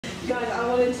Guys, I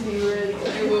want it to be really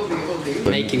good. It will be.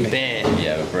 Making beer.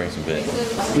 Yeah, we'll bring some beer.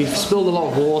 We've spilled a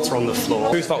lot of water on the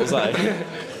floor. Whose fault was that?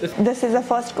 This is the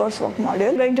first coursework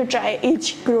module. We're going to try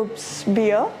each group's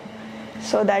beer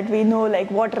so that we know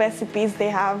like what recipes they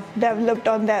have developed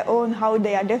on their own, how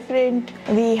they are different.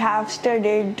 We have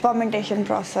studied fermentation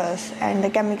process and the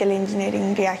chemical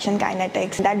engineering reaction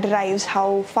kinetics that derives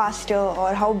how faster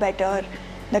or how better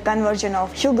the conversion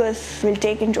of sugars will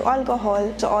take into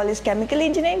alcohol. So all is chemical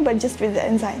engineering, but just with the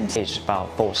enzymes. It's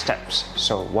about 4 steps.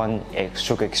 So one is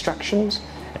sugar extractions.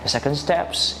 The second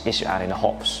steps is you add in the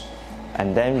hops.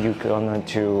 And then you're going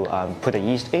to put the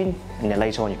yeast in, and then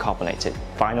later on you carbonate it.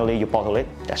 Finally, you bottle it.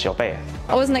 That's your beer.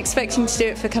 I wasn't expecting to do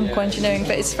it for chemical engineering,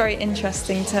 but it's very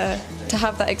interesting to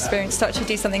have that experience, to actually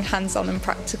do something hands-on and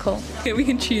practical. We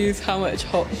can choose how much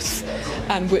hops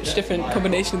and which different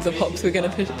combinations of hops we're going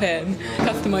to put in,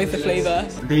 customise the flavour.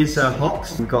 These are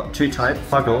hops. We've got 2 types,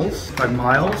 Fuggles, quite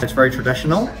mild. It's very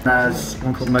traditional. There's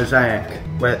one called Mosaic,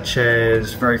 which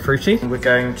is very fruity. We're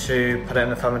going to put it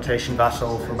in a fermentation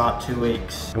vessel for about 2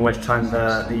 weeks, in which time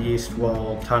the yeast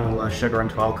will turn all the sugar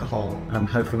into alcohol and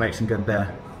hopefully make some good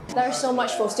beer. There's so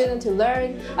much for students to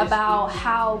learn about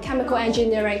how chemical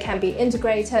engineering can be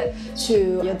integrated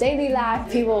to your daily life.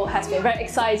 People have been very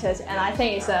excited, and I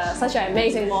think it's such an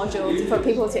amazing module for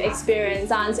people to experience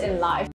science in life.